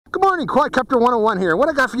Good morning, Quadcopter 101 here. What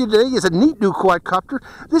I got for you today is a neat new quadcopter.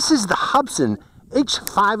 This is the Hubsan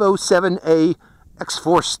H507A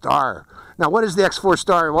X4 Star. Now, what is the X4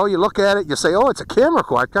 Star? Well, you look at it, you say, oh, it's a camera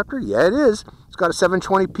quadcopter. Yeah, it is. It's got a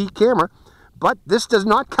 720p camera, but this does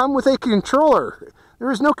not come with a controller.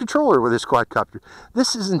 There is no controller with this quadcopter.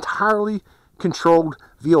 This is entirely controlled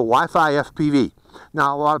via Wi-Fi FPV.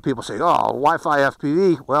 Now, a lot of people say, oh, Wi-Fi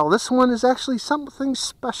FPV. Well, this one is actually something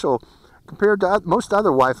special compared to most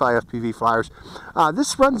other Wi-Fi FPV flyers.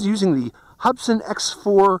 This runs using the Hubsan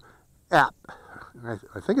X4 app. I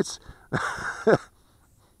think it's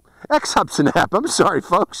X-Hubsan app. I'm sorry,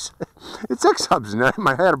 folks. It's X-Hubsan.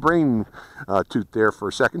 I had a brain toot there for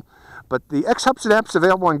a second. But the X-Hubsan app is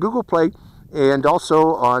available on Google Play and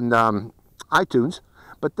also on iTunes.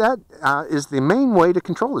 But that is the main way to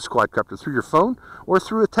control this quadcopter, through your phone or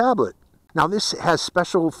through a tablet. Now, this has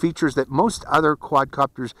special features that most other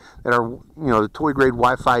quadcopters that are, the toy grade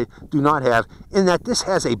Wi-Fi do not have, in that this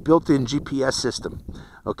has a built-in GPS system,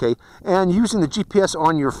 okay? And using the GPS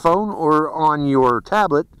on your phone or on your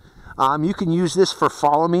tablet, you can use this for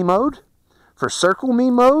follow me mode, for circle me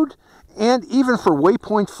mode, and even for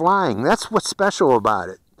waypoint flying. That's what's special about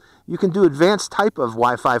it. You can do advanced type of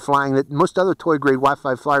Wi-Fi flying that most other toy grade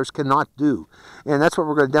Wi-Fi flyers cannot do. And that's what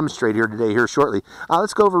we're going to demonstrate here today, here shortly.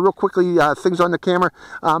 Let's go over real quickly things on the camera.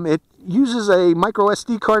 It uses a micro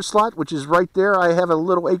SD card slot, which is right there. I have a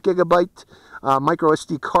little 8 gigabyte micro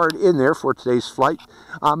SD card in there for today's flight.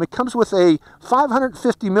 It comes with a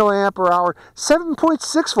 550 milliamp hour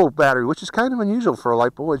 7.6 volt battery, which is kind of unusual for a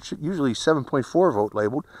light bulb. It's usually 7.4 volt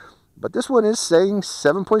labeled. But this one is saying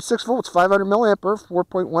 7.6 volts, 500 milliamp hour,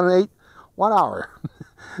 4.18 watt hour.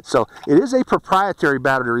 So it is a proprietary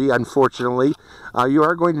battery, unfortunately. You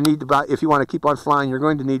are going to need to buy, if you want to keep on flying, you're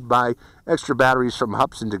going to need to buy extra batteries from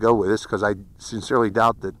Hubsan to go with this, because I sincerely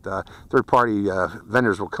doubt that third-party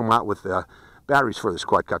vendors will come out with batteries for this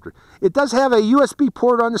quadcopter. It does have a USB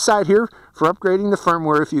port on the side here for upgrading the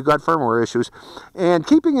firmware if you've got firmware issues. And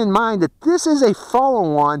keeping in mind that this is a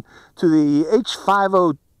follow-on to the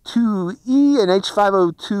H502E and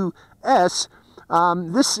H502S.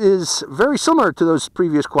 This is very similar to those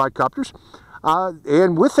previous quadcopters.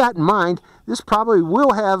 And with that in mind, this probably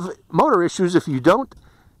will have motor issues if you don't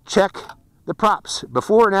check the props.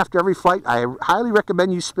 Before and after every flight, I highly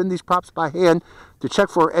recommend you spin these props by hand to check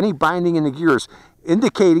for any binding in the gears,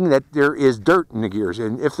 indicating that there is dirt in the gears.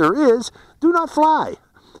 And if there is, do not fly.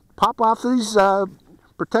 Pop off these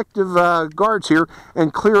protective guards here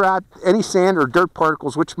and clear out any sand or dirt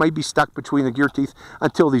particles which may be stuck between the gear teeth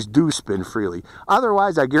until these do spin freely.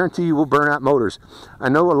 Otherwise, I guarantee you will burn out motors. I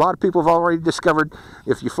know a lot of people have already discovered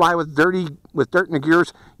if you fly with dirt in the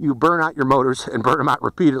gears, you burn out your motors and burn them out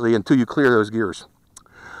repeatedly until you clear those gears.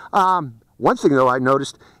 One thing, though, I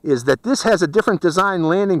noticed is that this has a different design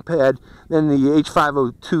landing pad than the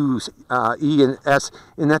H502E and S,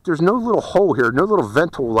 in that there's no little hole here, no little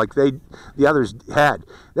vent hole like the others had.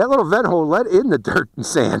 That little vent hole let in the dirt and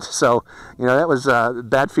sand, so that was a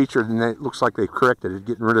bad feature, and it looks like they've corrected it,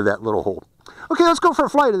 getting rid of that little hole. Okay, let's go for a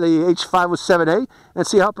flight of the H507A and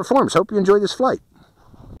see how it performs. Hope you enjoy this flight.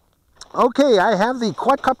 Okay, I have the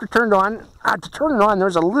quadcopter turned on. To turn it on,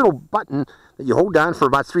 there's a little button that you hold down for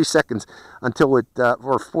about 3 seconds until it,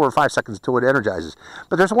 or 4 or 5 seconds until it energizes.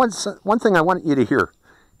 But there's one thing I want you to hear.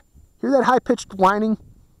 Hear that high-pitched whining?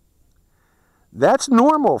 That's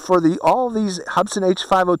normal for all these Hubsan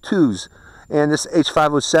H502s and this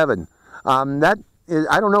H507.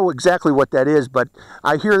 I don't know exactly what that is, but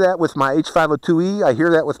I hear that with my H502E. I hear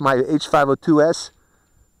that with my H502S.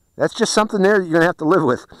 That's just something there that you're going to have to live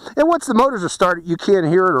with. And once the motors are started, you can't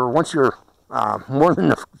hear it, or once you're more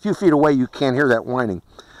than a few feet away, you can't hear that whining.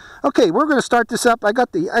 Okay, we're going to start this up. I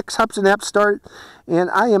got the X-Hubsan app started,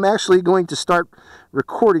 and I am actually going to start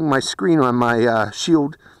recording my screen on my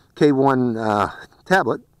Shield K1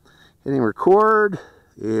 tablet. Hitting record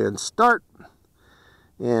and start.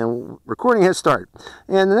 And recording has started.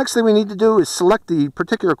 And the next thing we need to do is select the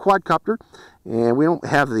particular quadcopter. And we don't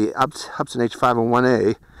have the Hubsan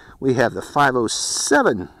H501A. We have the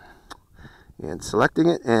 507. And selecting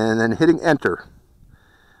it and then hitting enter.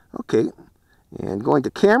 Okay. And going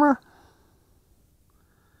to camera.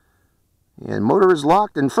 And motor is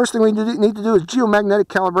locked. And first thing we need to do is geomagnetic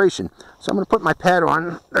calibration. So I'm going to put my pad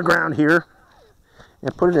on the ground here.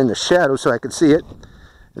 And put it in the shadow so I can see it.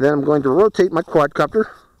 And then I'm going to rotate my quadcopter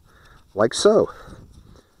like so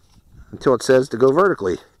until it says to go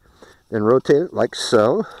vertically. Then rotate it like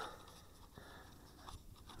so.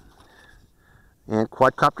 And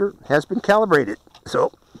quadcopter has been calibrated.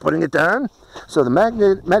 So putting it down. So the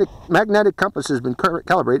magnetic compass has been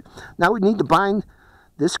calibrated. Now we need to bind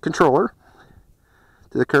this controller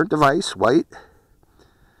to the current device, white.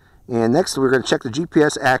 And next we're going to check the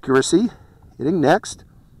GPS accuracy, hitting next.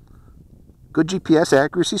 Good GPS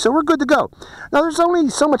accuracy, so we're good to go. Now there's only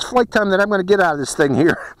so much flight time that I'm going to get out of this thing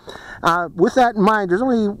here. With that in mind, there's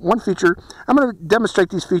only one feature. I'm going to demonstrate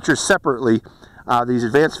these features separately, these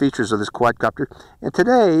advanced features of this quadcopter. And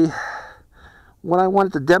today, what I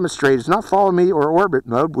wanted to demonstrate is not follow me or orbit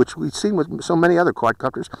mode, which we've seen with so many other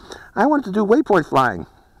quadcopters. I wanted to do waypoint flying.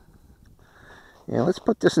 And let's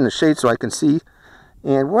put this in the shade so I can see.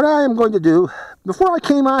 And what I am going to do, before I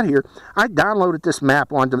came out here, I downloaded this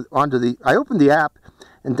map I opened the app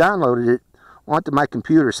and downloaded it onto my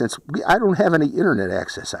computer since I don't have any internet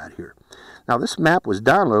access out here. Now this map was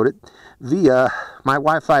downloaded via my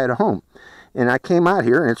Wi-Fi at home. And I came out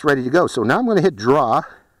here and it's ready to go. So now I'm going to hit draw.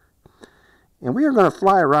 And we are going to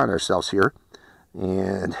fly around ourselves here.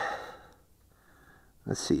 And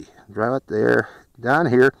let's see, drive out there, down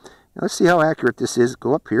here. Now let's see how accurate this is.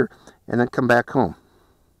 Go up here and then come back home.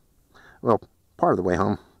 Well, part of the way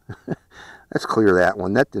home. Let's clear that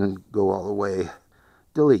one. That didn't go all the way.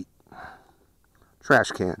 Delete.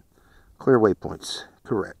 Trash can. Clear waypoints.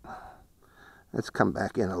 Correct. Let's come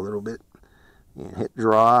back in a little bit and hit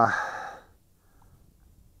draw.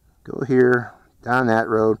 Go here, down that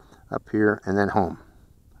road, up here, and then home.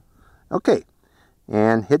 Okay.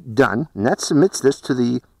 And hit done. And that submits this to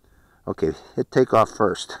the... Okay, hit takeoff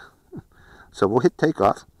first. So we'll hit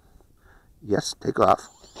takeoff. Yes, takeoff.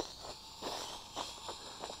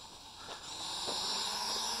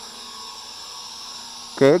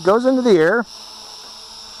 Okay, it goes into the air.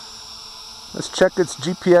 Let's check its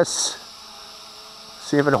GPS.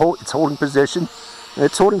 See if it's holding position.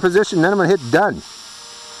 It's holding position, then I'm going to hit done.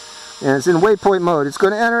 And it's in waypoint mode. It's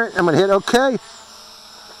going to enter it. I'm going to hit OK.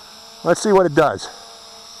 Let's see what it does.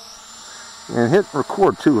 And hit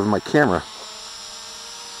record too with my camera.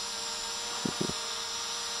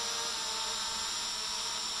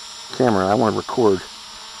 I want to record.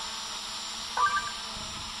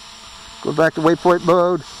 Go back to waypoint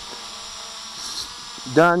mode.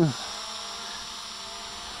 Done.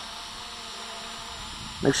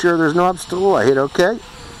 Make sure there's no obstacle. I hit OK.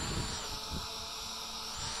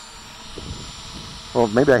 Well,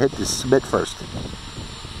 maybe I hit the submit first.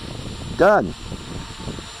 Done.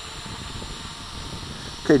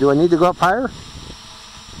 Okay, do I need to go up higher?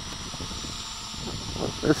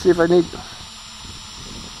 Let's see if I need...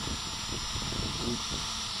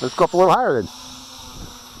 Let's go up a little higher then.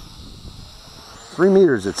 3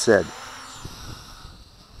 meters it said.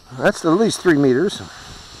 That's at least 3 meters.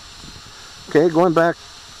 Okay, going back,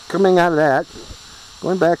 coming out of that,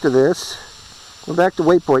 going back to this, going back to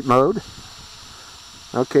waypoint mode.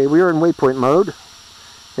 Okay, we are in waypoint mode.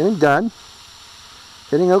 Hitting done.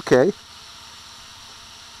 Hitting OK.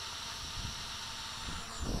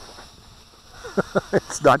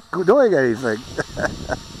 It's not doing anything.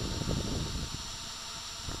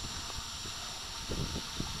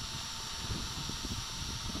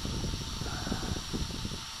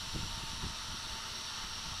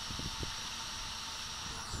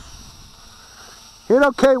 Hit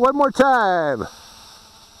OK one more time.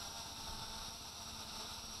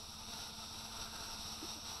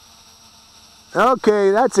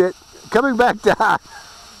 Okay, that's it. Coming back down.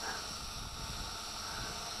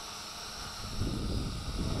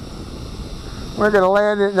 We're going to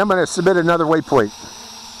land it and I'm going to submit another waypoint.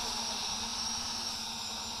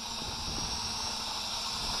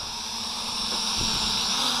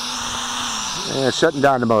 And shutting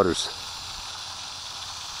down the motors.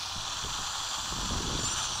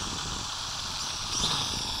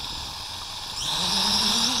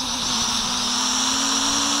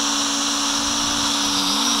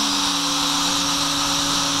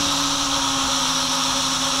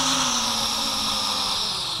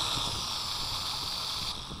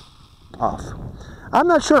 Off. I'm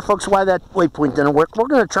not sure, folks, why that waypoint didn't work. We're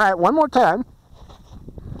going to try it one more time.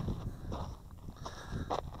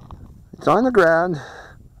 It's on the ground.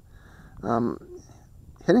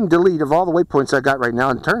 Hitting delete of all the waypoints I got right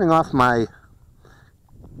now and turning off my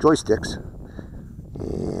joysticks.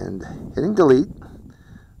 And hitting delete.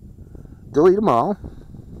 Delete them all.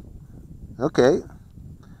 Okay.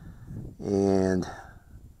 And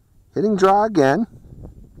hitting draw again.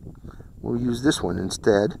 We'll use this one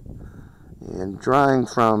instead. And drawing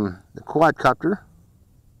from the quadcopter.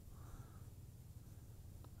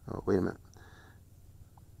 Oh, wait a minute.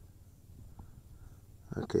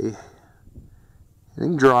 Okay.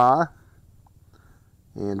 Hitting draw.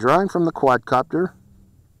 And drawing from the quadcopter.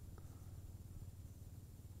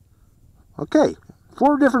 Okay.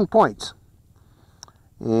 4 different points.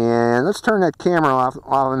 And let's turn that camera off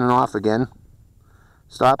and off again.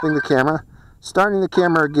 Stopping the camera. starting the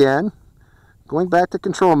camera again, going back to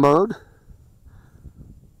control mode,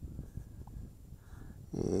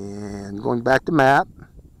 and going back to map,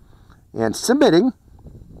 and submitting,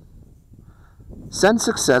 send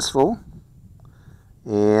successful,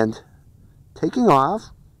 and taking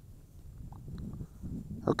off.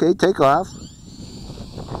 Okay, take off.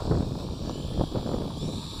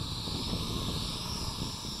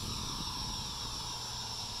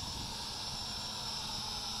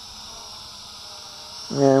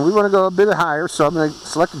 And we want to go a bit higher, so I'm going to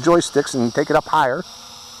select the joysticks and take it up higher.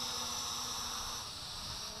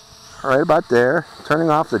 Right about there, turning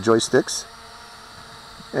off the joysticks,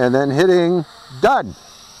 and then hitting done.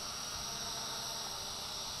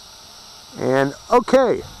 And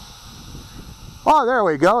okay. Oh, there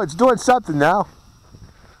we go. It's doing something now.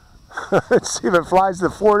 Let's see if it flies the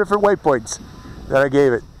 4 different waypoints that I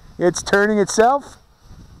gave it. It's turning itself.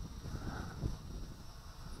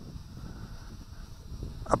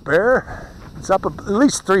 Up there. It's up at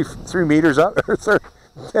least 3 meters up, or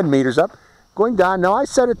 10 meters up. Going down. Now I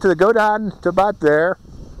set it to go down to about there.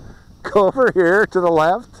 Go over here to the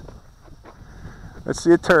left. Let's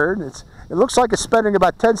see it turn. It looks like it's spending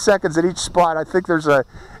about 10 seconds at each spot. I think there's an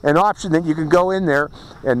option that you can go in there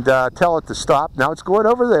and tell it to stop. Now it's going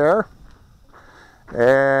over there.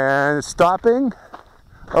 And it's stopping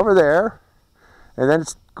over there. And then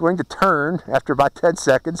it's going to turn after about 10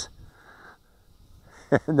 seconds.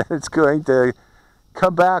 And then it's going to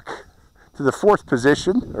come back to the 4th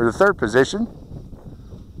position, or the 3rd position,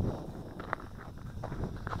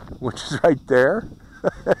 which is right there.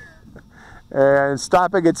 And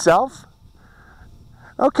stopping itself.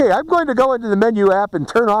 Okay, I'm going to go into the menu app and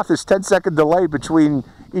turn off this 10-second delay between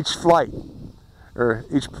each flight, or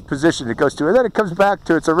each position it goes to. And then it comes back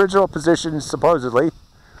to its original position, supposedly,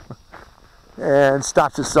 and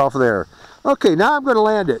stops itself there. Okay, now I'm going to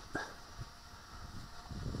land it.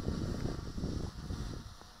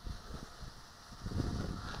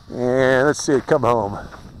 And let's see it come home.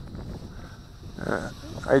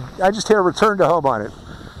 I just hit a return to home on it.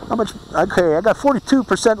 How much? Okay, I got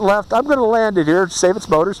 42% left. I'm going to land it here to save its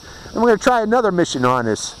motors. And we're going to try another mission on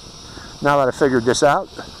this, now that I figured this out.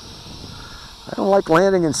 I don't like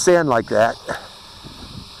landing in sand like that.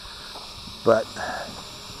 But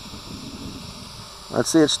let's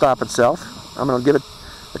see it stop itself. I'm going to give it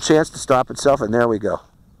a chance to stop itself, and there we go.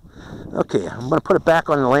 Okay, I'm going to put it back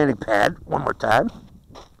on the landing pad one more time.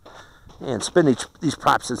 And spin these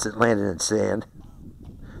props since it landed in sand.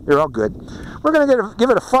 They're all good. We're going to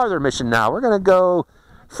give it a farther mission now. We're going to go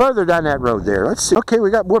further down that road there. Let's see. Okay,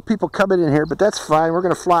 we got more people coming in here, but that's fine. We're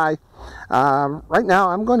going to fly. Right now,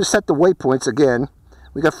 I'm going to set the waypoints again.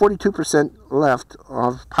 We got 42% left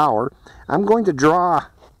of power. I'm going to draw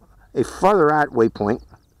a farther out waypoint,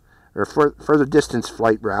 or further distance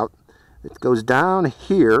flight route. It goes down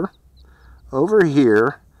here, over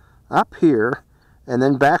here, up here, and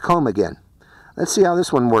then back home again. Let's see how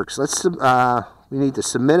this one works. We need to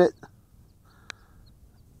submit it.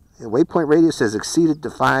 The waypoint radius has exceeded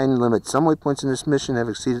defined limit. Some waypoints in this mission have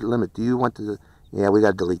exceeded limit. Do you want to? Yeah, we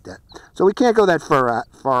got to delete that. So we can't go that far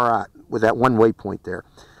out with that one waypoint there.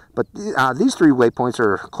 But these 3 waypoints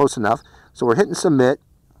are close enough. So we're hitting submit.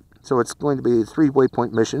 So it's going to be a 3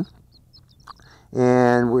 waypoint mission.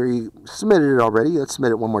 And we submitted it already. Let's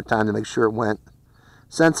submit it one more time to make sure it went.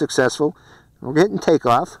 Send successful. We're hitting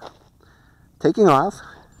takeoff, taking off,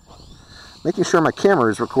 making sure my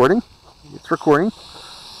camera is recording. It's recording.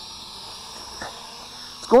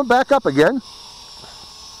 It's going back up again.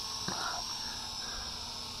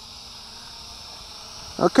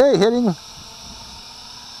 Okay, hitting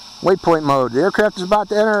waypoint mode. The aircraft is about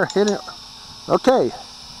to enter. Hitting. Okay.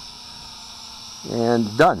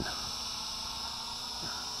 And done.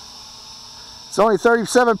 It's only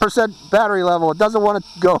 37% battery level. It doesn't want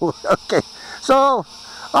to go. Okay. So,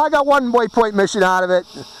 I got 1 waypoint mission out of it.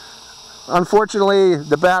 Unfortunately,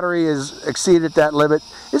 the battery is exceeded that limit.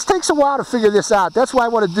 It takes a while to figure this out. That's why I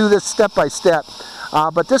want to do this step by step.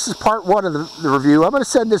 But this is part 1 of the review. I'm going to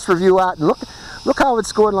send this review out, and look how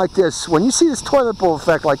it's going like this. When you see this toilet bowl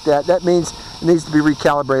effect like that, that means it needs to be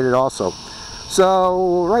recalibrated also.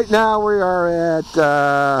 So, right now we are at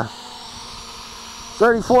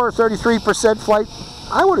 33% flight.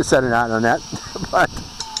 I would have sent it out on that, but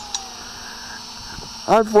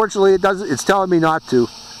unfortunately it's telling me not to.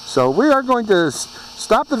 So we are going to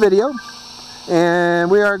stop the video, and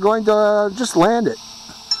we are going to just land it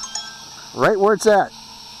right where it's at.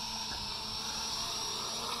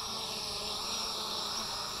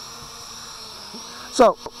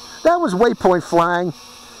 So that was waypoint flying.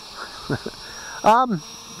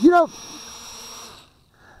 You know,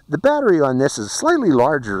 The battery on this is slightly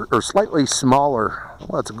larger, or slightly smaller.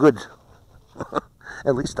 Well, it's a good,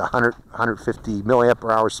 at least 150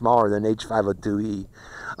 milliamp hour smaller than H502E.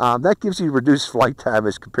 That gives you reduced flight time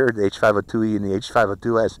as compared to the H502E and the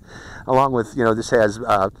H502S. Along with, you know, this has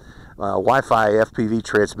Wi-Fi FPV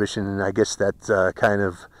transmission, and I guess that kind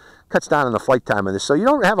of cuts down on the flight time of this. So you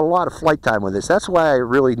don't have a lot of flight time with this. That's why I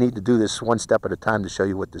really need to do this one step at a time to show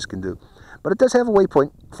you what this can do. But it does have a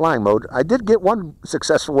waypoint flying mode. I did get one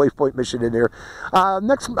successful waypoint mission in here.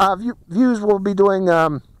 Next views we'll be doing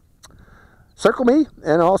Circle Me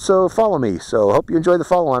and also Follow Me. So hope you enjoy the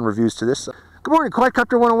follow-on reviews to this. Good morning,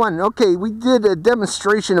 Quadcopter 101. Okay, we did a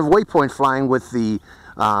demonstration of waypoint flying with the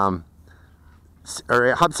Hubsan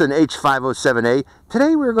H507A.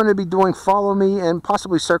 Today we're going to be doing Follow Me and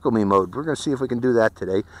possibly Circle Me mode. We're going to see if we can do that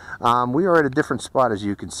today. We are at a different spot, as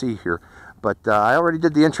you can see here. But I already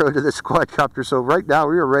did the intro to this quadcopter, so right now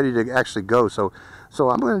we are ready to actually go. So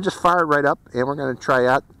I'm going to just fire it right up, and we're going to try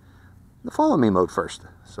out the Follow Me mode first.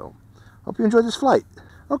 So hope you enjoy this flight.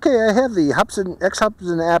 Okay, I have the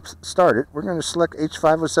Hubsan app started. We're going to select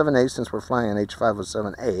H507A since we're flying an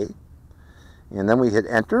H507A. And then we hit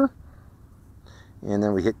enter. And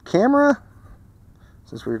then we hit camera,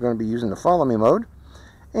 since we're going to be using the Follow Me mode.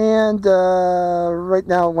 And right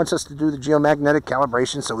now it wants us to do the geomagnetic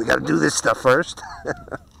calibration, so we got to do this stuff first.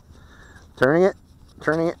 Turning it,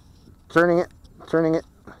 turning it, turning it, turning it,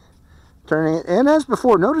 turning it. And as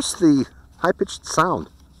before, notice the high-pitched sound.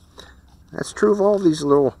 That's true of all these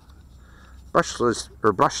little brushless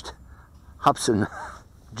or brushed Hubsan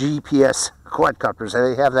GPS quadcopters.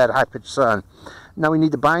 They have that high-pitched sound. Now we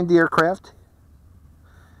need to bind the aircraft.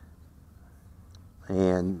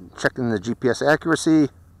 And checking the GPS accuracy.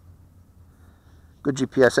 Good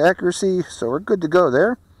GPS accuracy, so we're good to go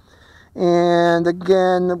there. And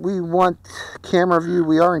again, we want camera view.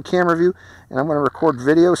 We are in camera view, and I'm going to record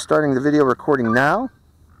video, starting the video recording now.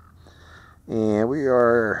 And we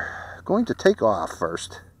are going to take off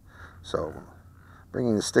first. So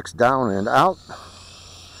bringing the sticks down and out,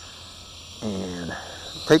 and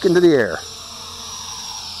take into the air.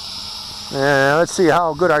 And let's see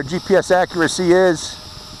how good our GPS accuracy is.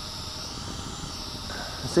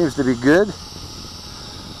 It seems to be good.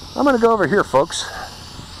 I'm going to go over here, folks,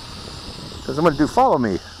 because I'm going to do Follow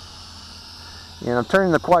Me. And I'm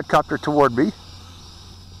turning the quadcopter toward me.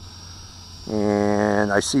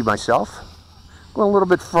 And I see myself going a little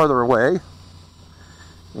bit further away.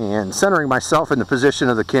 And centering myself in the position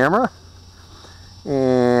of the camera.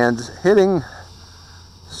 And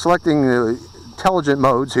selecting the intelligent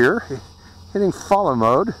modes here. Hitting Follow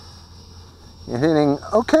mode. And hitting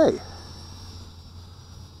OK.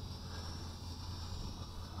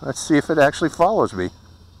 Let's see if it actually follows me.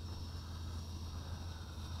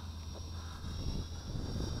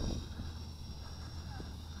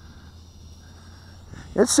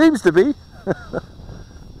 It seems to be.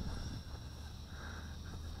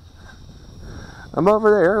 I'm over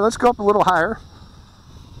there. Let's go up a little higher.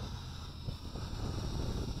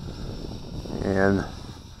 And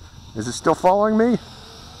is it still following me?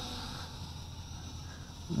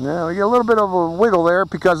 No, we get a little bit of a wiggle there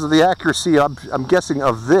because of the accuracy, I'm guessing,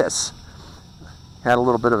 of this. Had a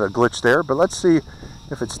little bit of a glitch there, but let's see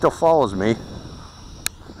if it still follows me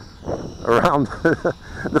around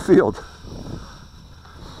the field.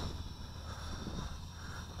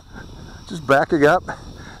 Just backing up.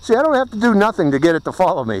 See, I don't have to do nothing to get it to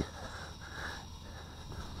follow me.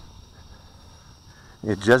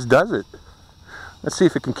 It just does it. Let's see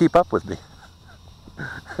if it can keep up with me.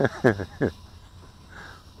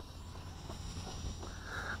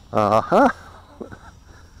 I'm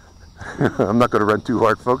not going to run too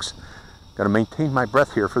hard, folks. Got to maintain my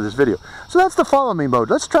breath here for this video. So that's the Follow Me mode.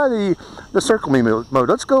 Let's try the Circle Me mode.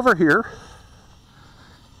 Let's go over here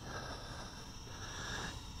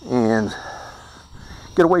and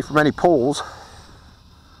get away from any poles.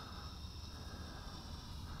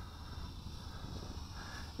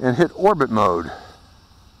 And hit orbit mode.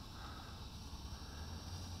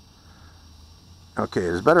 Okay,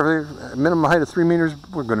 it's better. Minimum height of 3 meters.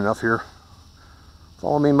 We're good enough here.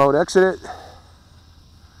 Follow Me mode, exit it.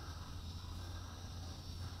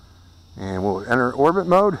 And we'll enter orbit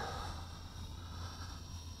mode.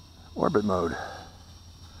 Orbit mode.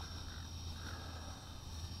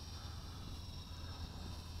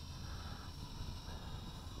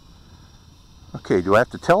 Okay, do I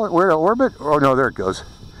have to tell it where to orbit? Oh no, there it goes.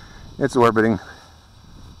 It's orbiting.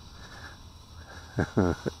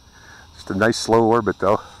 Just a nice slow orbit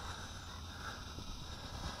though.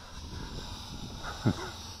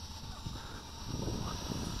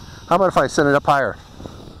 How about if I send it up higher?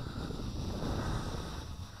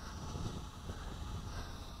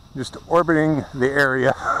 Just orbiting the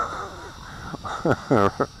area.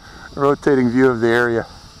 Rotating view of the area.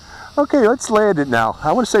 Okay, let's land it now.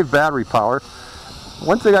 I want to save battery power.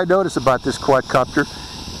 One thing I noticed about this quadcopter,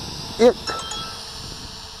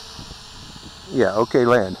 yeah, okay,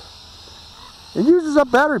 land. It uses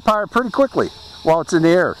up battery power pretty quickly while it's in the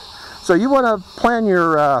air. So you want to plan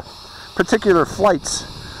your particular flights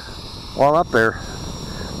while up there.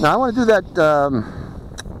 Now I want to do that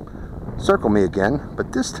circle me again,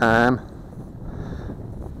 but this time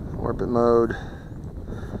orbit mode.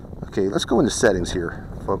 Okay, let's go into settings here,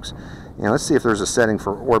 folks, and let's see if there's a setting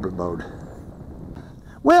for orbit mode.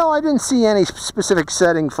 Well, I didn't see any specific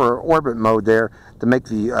setting for orbit mode there to make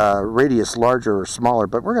the radius larger or smaller,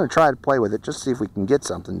 but we're going to try to play with it just to see if we can get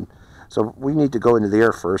something. So we need to go into the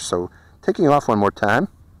air first, so taking off one more time.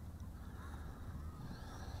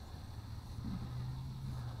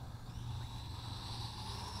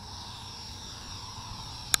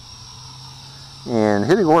 And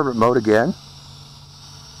hitting orbit mode again.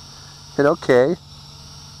 Hit OK.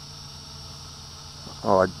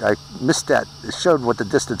 Oh, I missed that. It showed what the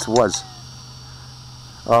distance was.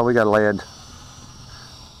 Oh, we got to land.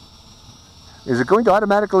 Is it going to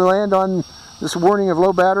automatically land on this warning of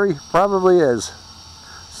low battery? Probably is.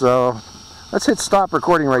 So let's hit stop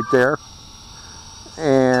recording right there.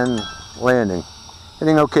 And landing.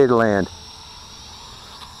 Hitting OK to land.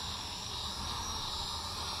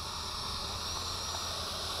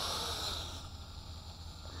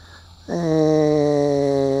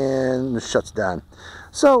 And it shuts down.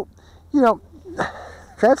 So, you know,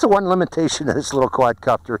 that's the one limitation of this little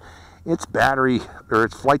quadcopter. Its battery, or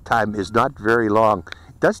its flight time, is not very long.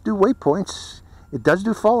 It does do waypoints, it does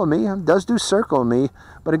do follow me, it does do circle me,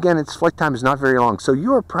 but again, its flight time is not very long. So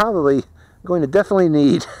you are probably going to definitely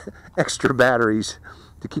need extra batteries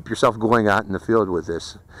to keep yourself going out in the field with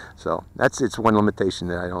this. So that's its one limitation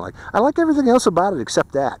that I don't like. I like everything else about it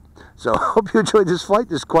except that. So hope you enjoyed this flight.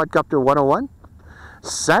 This is Quadcopter 101.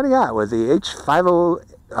 Signing out with the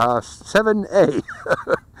H507A.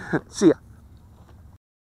 See ya.